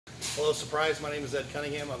Hello, Surprise. My name is Ed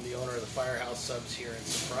Cunningham. I'm the owner of the Firehouse Subs here in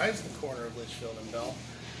Surprise, the corner of Litchfield and Bell.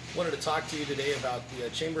 Wanted to talk to you today about the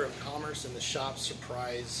Chamber of Commerce and the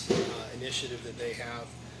ShopSurprise initiative that they have.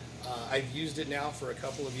 I've used it now for a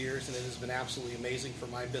couple of years, and it has been absolutely amazing for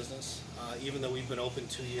my business. Even though we've been open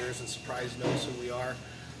 2 years and Surprise knows who we are,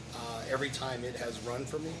 every time it has run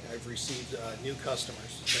for me, I've received new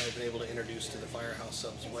customers that I've been able to introduce to the Firehouse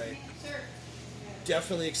Subs way.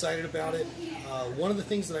 Definitely excited about it. One of the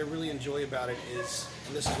things that I really enjoy about it is,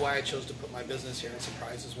 and this is why I chose to put my business here in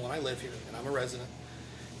Surprise, is one, I live here and I'm a resident,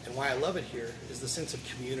 and why I love it here is the sense of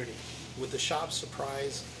community. With the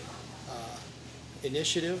ShopSurprise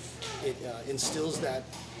initiative, it instills that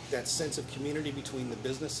sense of community between the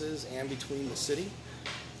businesses and between the city,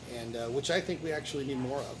 and which I think we actually need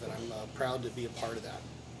more of, and I'm proud to be a part of that.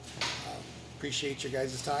 Appreciate your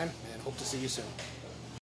guys' time and hope to see you soon.